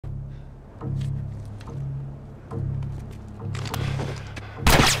You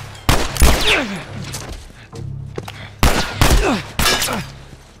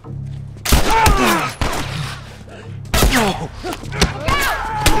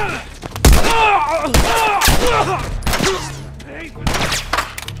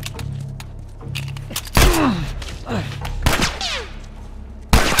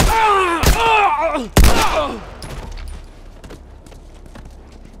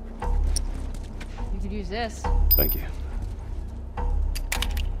could use this. Thank you.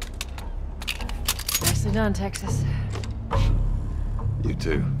 Nicely done, Texas. You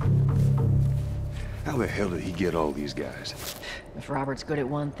too. How the hell did he get all these guys? If Robert's good at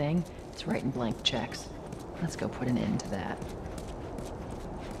one thing, it's writing blank checks. Let's go put an end to that.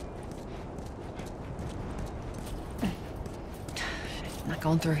 Not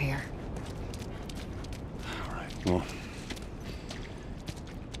going through here. All right, come on.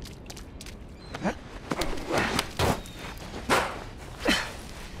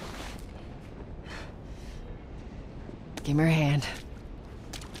 Give me your hand.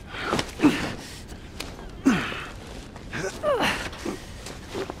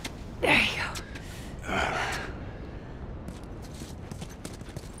 There you go.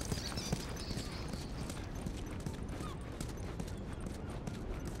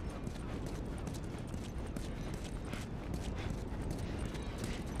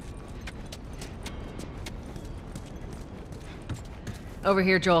 Over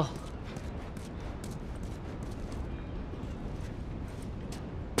here, Joel.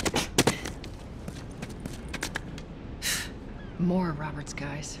 More of Robert's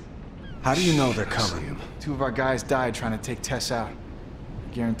guys. How do you know they're I see coming? 'em. 2 of our guys died trying to take Tess out.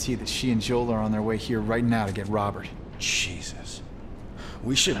 Guarantee that she and Joel are on their way here right now to get Robert. Jesus.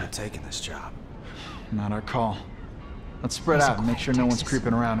 We shouldn't have taken this job. Not our call. Let's spread Nice out and make sure no one's Texas.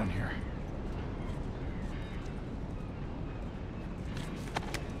 creeping around in here.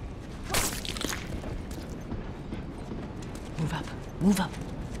 Move up. Move up.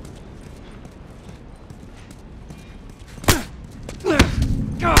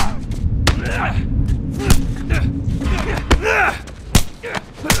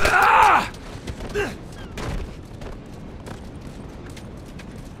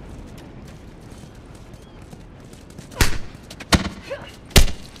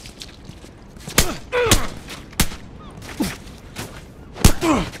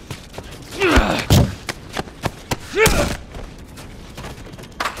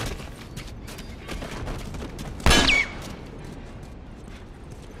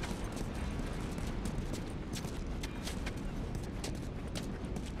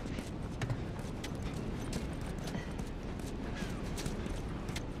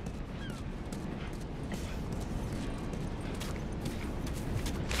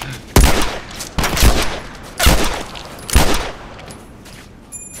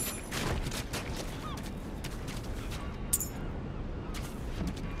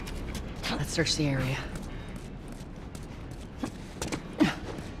 Let's search the area.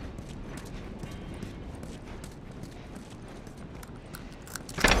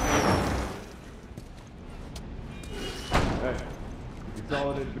 Hey, we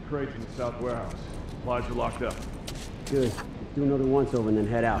consolidated the crates in the south warehouse. Supplies are locked up. Good. Let's do another once-over and then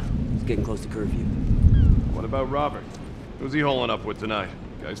head out. It's getting close to curfew. What about Robert? Who's he holing up with tonight?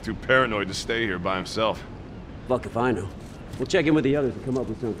 Guy's too paranoid to stay here by himself. Fuck if I know. We'll check in with the others and come up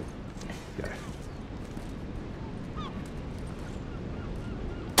with something. Okay.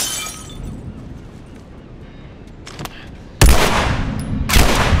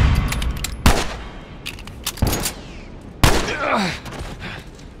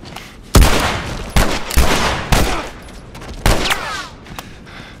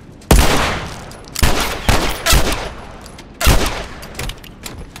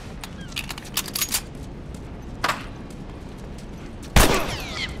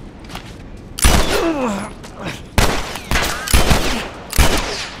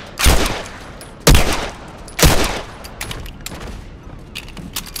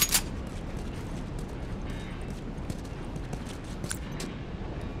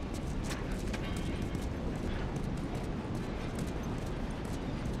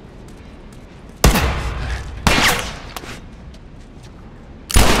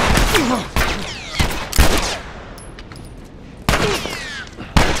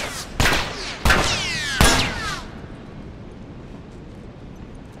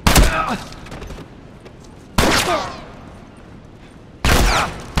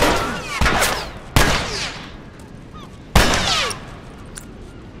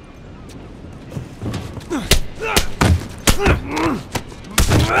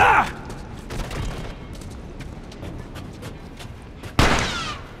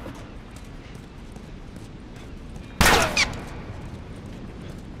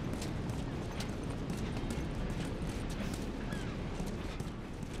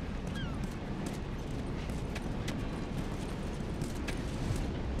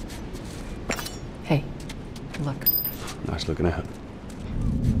 Nice looking out.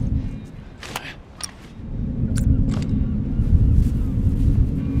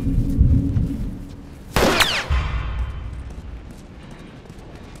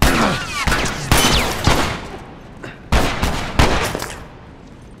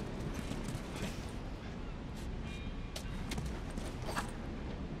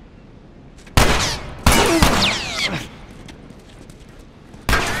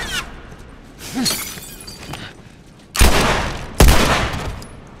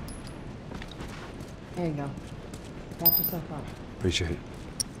 There you go. Patch yourself up. Appreciate it.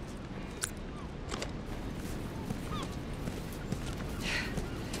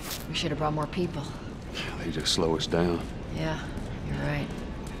 We should have brought more people. They just slow us down. Yeah, you're right.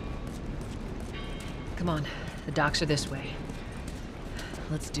 Come on, the docks are this way.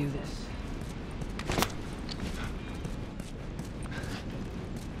 Let's do this.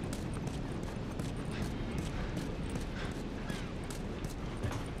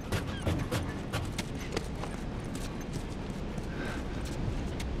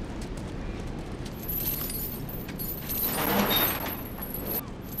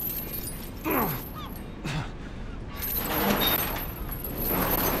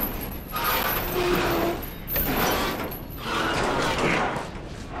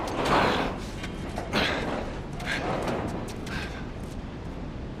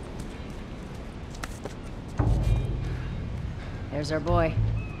 There's our boy.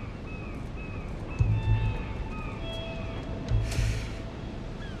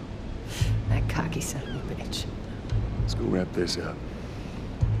 That cocky son of a bitch. Let's go wrap this up.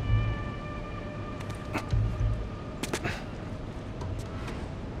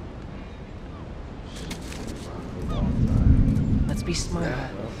 Let's be smart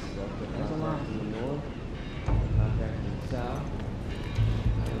about it. There's a lot of them.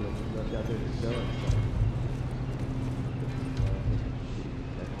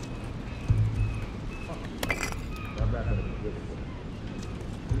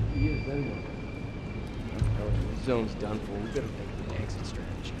 The zone's done for. We better think of an exit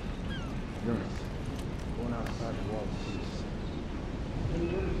strategy. Going outside the wall of peace.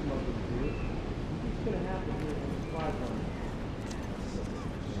 What's gonna happen here when the flies on?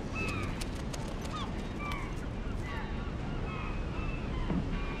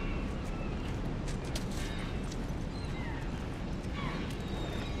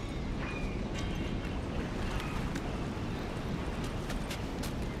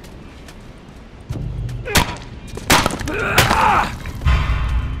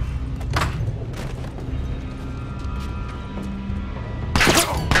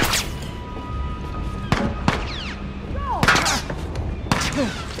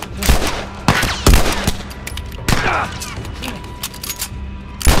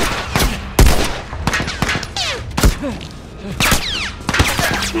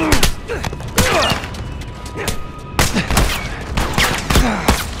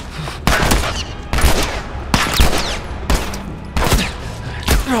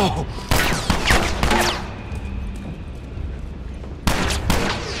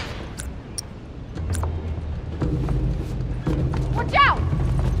 Watch out!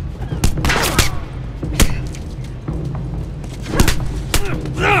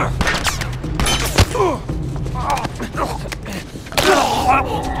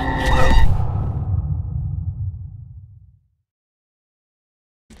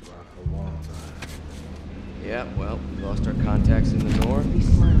 Yeah, well, we lost our contacts in the north. Be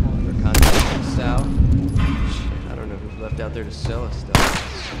smart about it. Our contacts in the south. Shit, I don't know who's left out there to sell us stuff.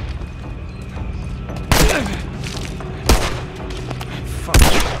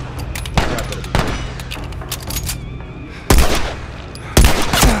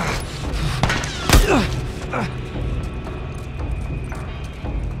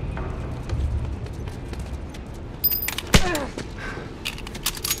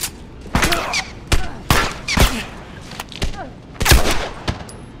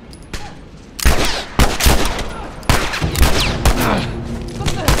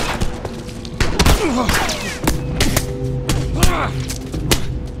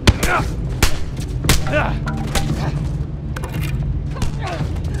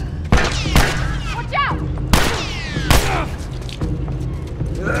 Watch out!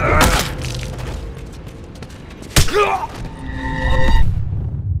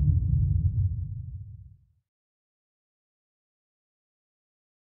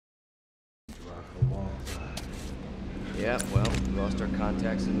 Yeah, well, we lost our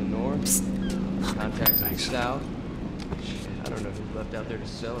contacts in the north. Contacts in the south. Shit, I don't know who's left out there to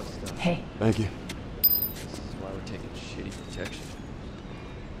sell us stuff. Hey, Thank you. This is why we're taking shitty protection.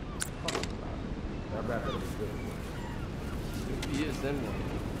 That wrap it up is good. If he is, then what?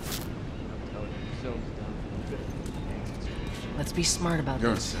 I'm telling you, zone's done. Let's be smart about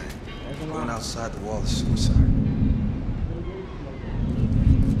You're this. insane. Going outside the wall is suicide.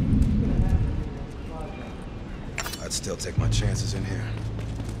 I'd still take my chances in here.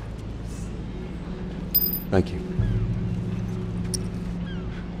 Thank you.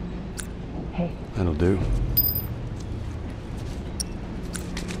 Hey, That'll do.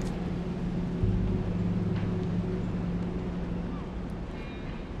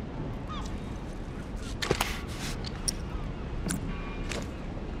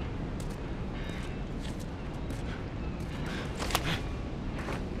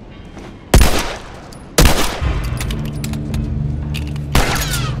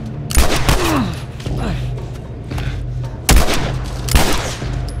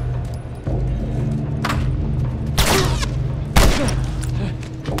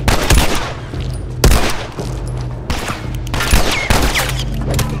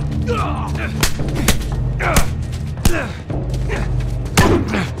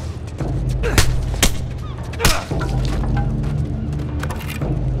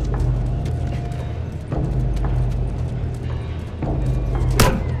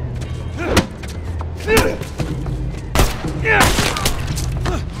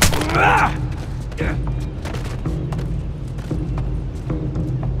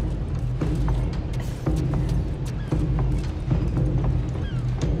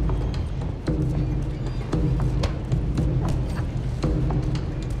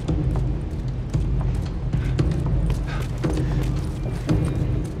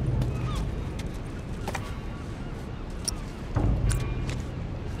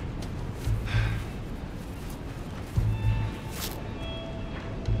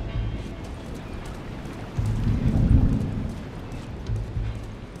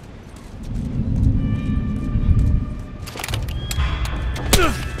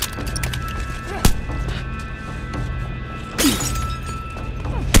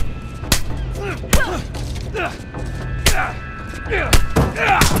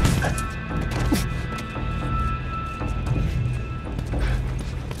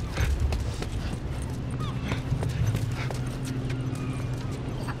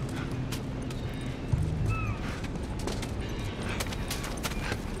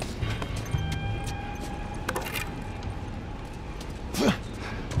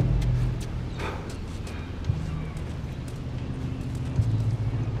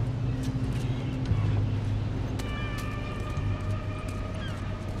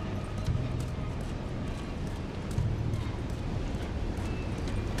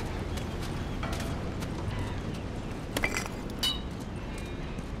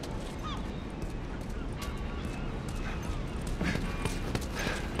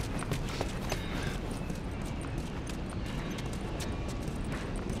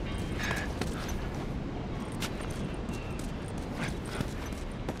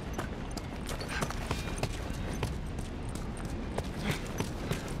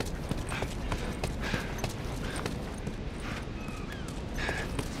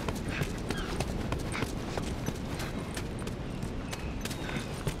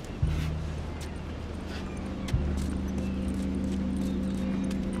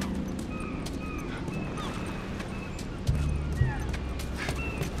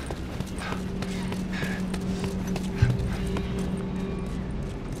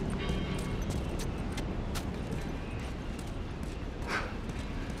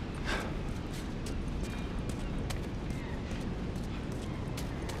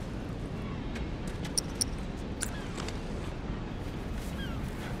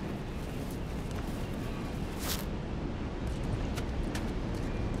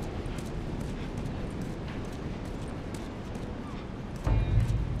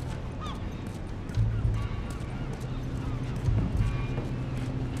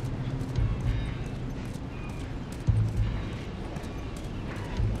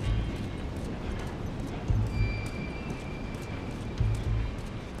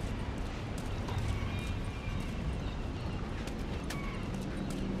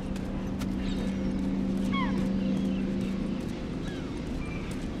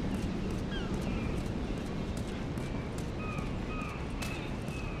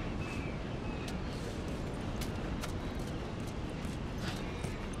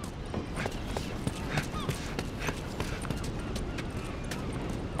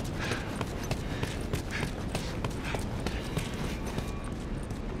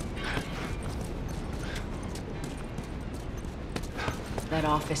 That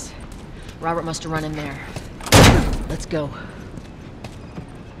office. Robert must have run in there. Let's go.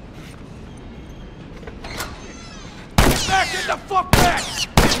 Back Get the fuck back!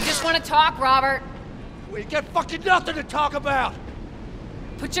 We just want to talk, Robert. We got fucking nothing to talk about!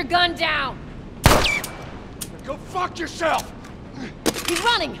 Put your gun down. Go fuck yourself! He's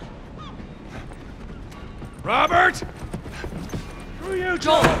running. Robert! Screw you,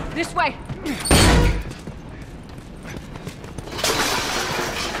 Joel, this way.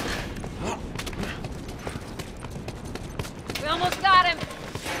 We almost got him.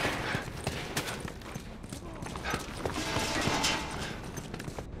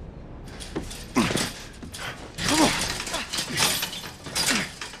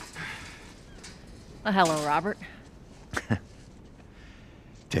 Well, hello, Robert.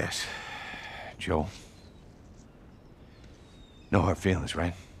 Tess. Joel. No hard feelings,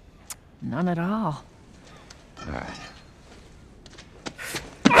 right? None at all. All right.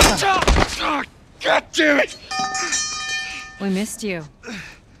 God damn it! We missed you.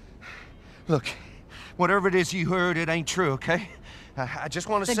 Look, whatever it is you heard, it ain't true, okay? I just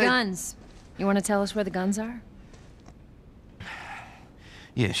want to The say... guns. You want to tell us where the guns are?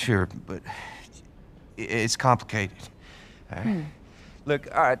 Yeah, sure, but it's complicated. All right? Look,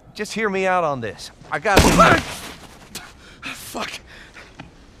 all right, just hear me out on this. I got... Fuck.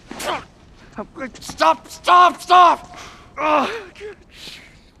 Stop!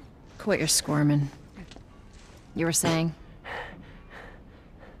 Quit your squirming. You were saying?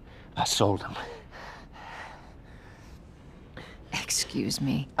 I sold him. Excuse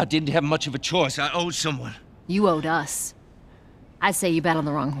me. I didn't have much of a choice. I owed someone. You owed us. I say you bet on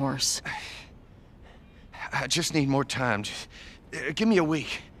the wrong horse. I just need more time. Just, give me a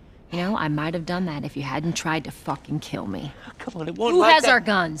week. You know, I might have done that if you hadn't tried to fucking kill me. Come on, it won't Who like has that. our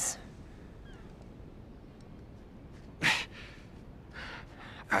guns?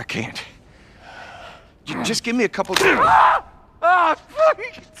 I can't. Just give me a couple...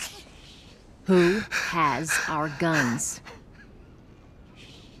 Who has our guns?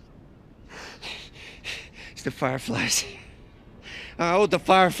 It's the Fireflies. I owed the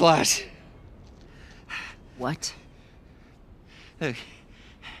Fireflies. What? Look,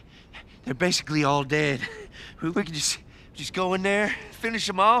 they're basically all dead. We could just go in there, finish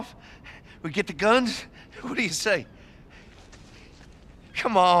them off. We get the guns. What do you say?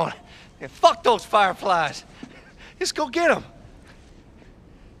 Come on. Yeah, fuck those Fireflies. Just go get them.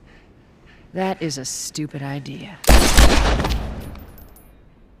 That is a stupid idea.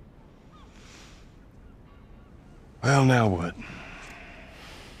 Well, now what?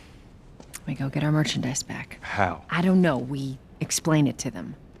 We go get our merchandise back. How? I don't know. We explain it to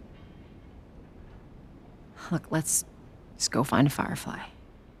them. Look, let's just go find a Firefly.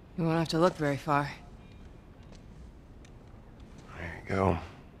 You won't have to look very far. There you go.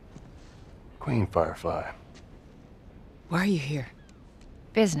 Queen Firefly. Why are you here?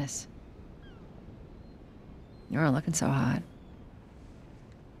 Business. You weren't looking so hot.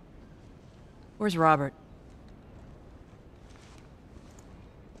 Where's Robert?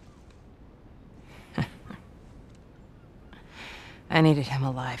 I needed him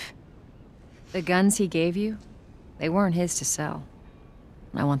alive. The guns he gave you, they weren't his to sell.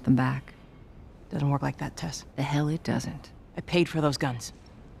 I want them back. Doesn't work like that, Tess. The hell it doesn't. I paid for those guns.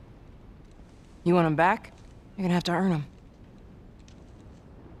 You want them back? You're gonna have to earn them.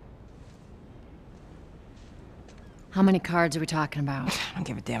 How many cards are we talking about? I don't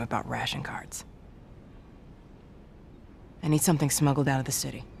give a damn about ration cards. I need something smuggled out of the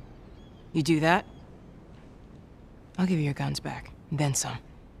city. You do that, I'll give you your guns back, and then some.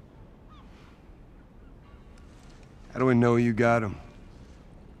 How do we know you got them?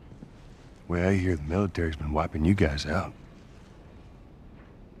 Well, I hear the military's been wiping you guys out.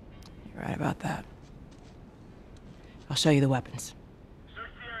 You're right about that. I'll show you the weapons.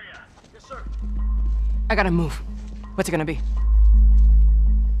 Search the area. Yes, sir. I gotta move. What's it gonna be?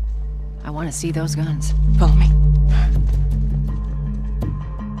 I want to see those guns. Follow me.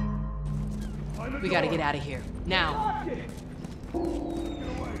 We gotta get out of here. Now.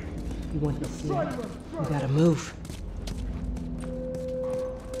 You want to see it? You gotta move.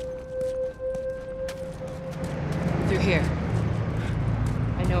 Through here.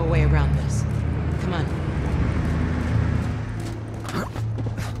 I know a way around this. Come on.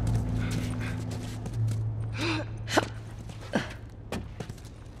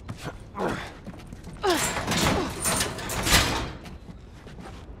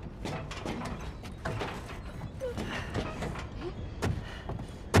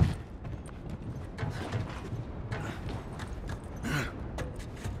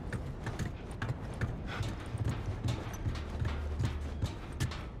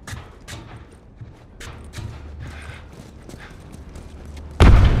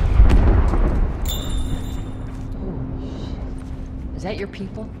 that your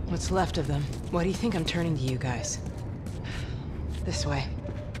people? What's left of them. Why do you think I'm turning to you guys? This way.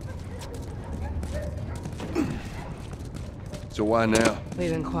 So why now?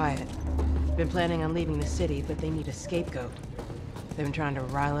 We've been quiet. Been planning on leaving the city, but they need a scapegoat. They've been trying to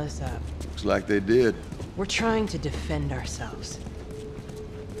rile us up. Looks like they did. We're trying to defend ourselves.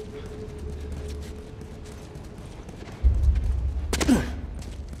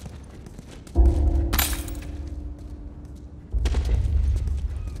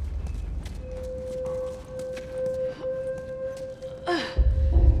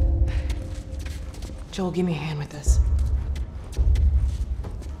 Joel, give me a hand with this.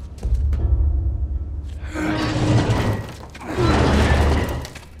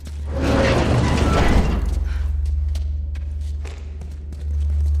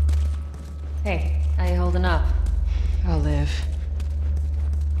 Hey, how you holding up? I'll live.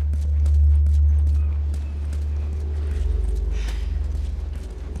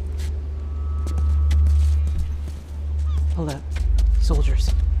 Hold up.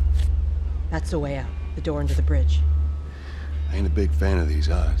 Soldiers. That's the way out. The door into the bridge. I ain't a big fan of these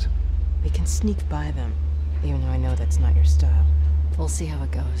odds. We can sneak by them, even though I know that's not your style. We'll see how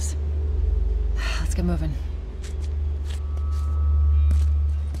it goes. Let's get moving.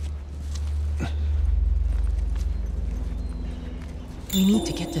 We need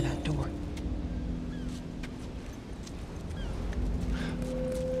to get to that door.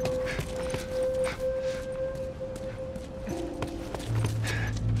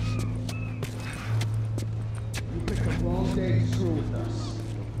 You picked the wrong day to screw with us.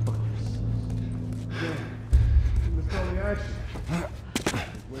 Yeah. You missed all the action.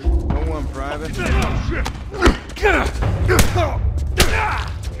 No one, Private.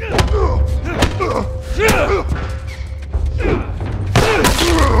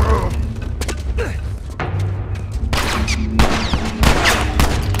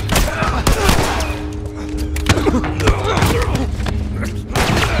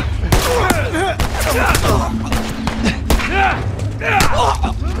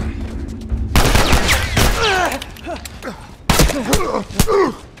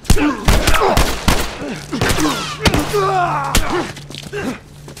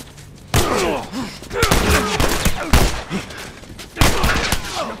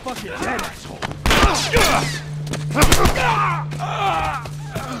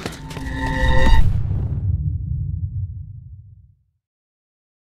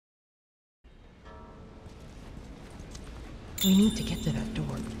 We need to get to that door.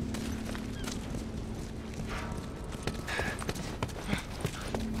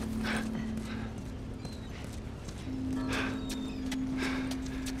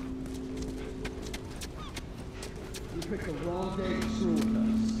 You picked the wrong day to screw with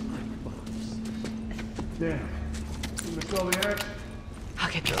us. Damn. You missed all the action.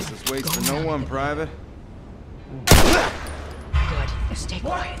 I'll get this. Justice waits for no one, Private. Good. Stay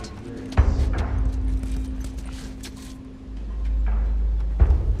quiet.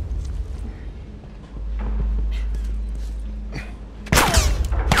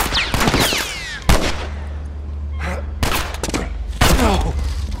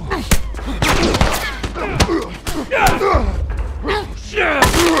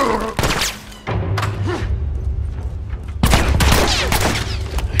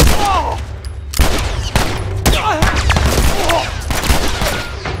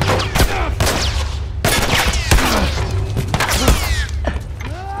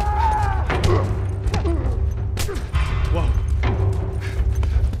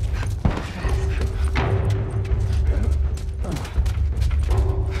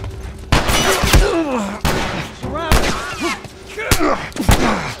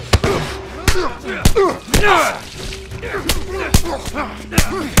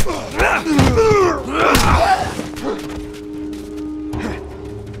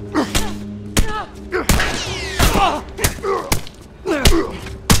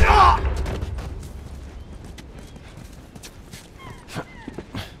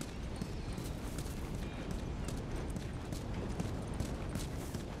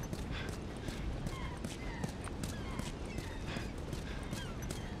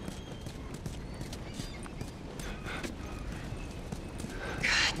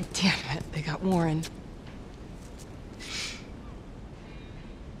 Damn it, they got Warren.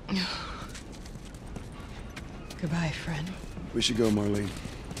 Goodbye, friend. We should go, Marlene.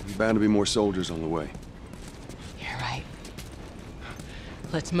 There's bound to be more soldiers on the way. You're right.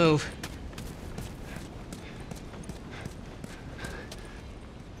 Let's move.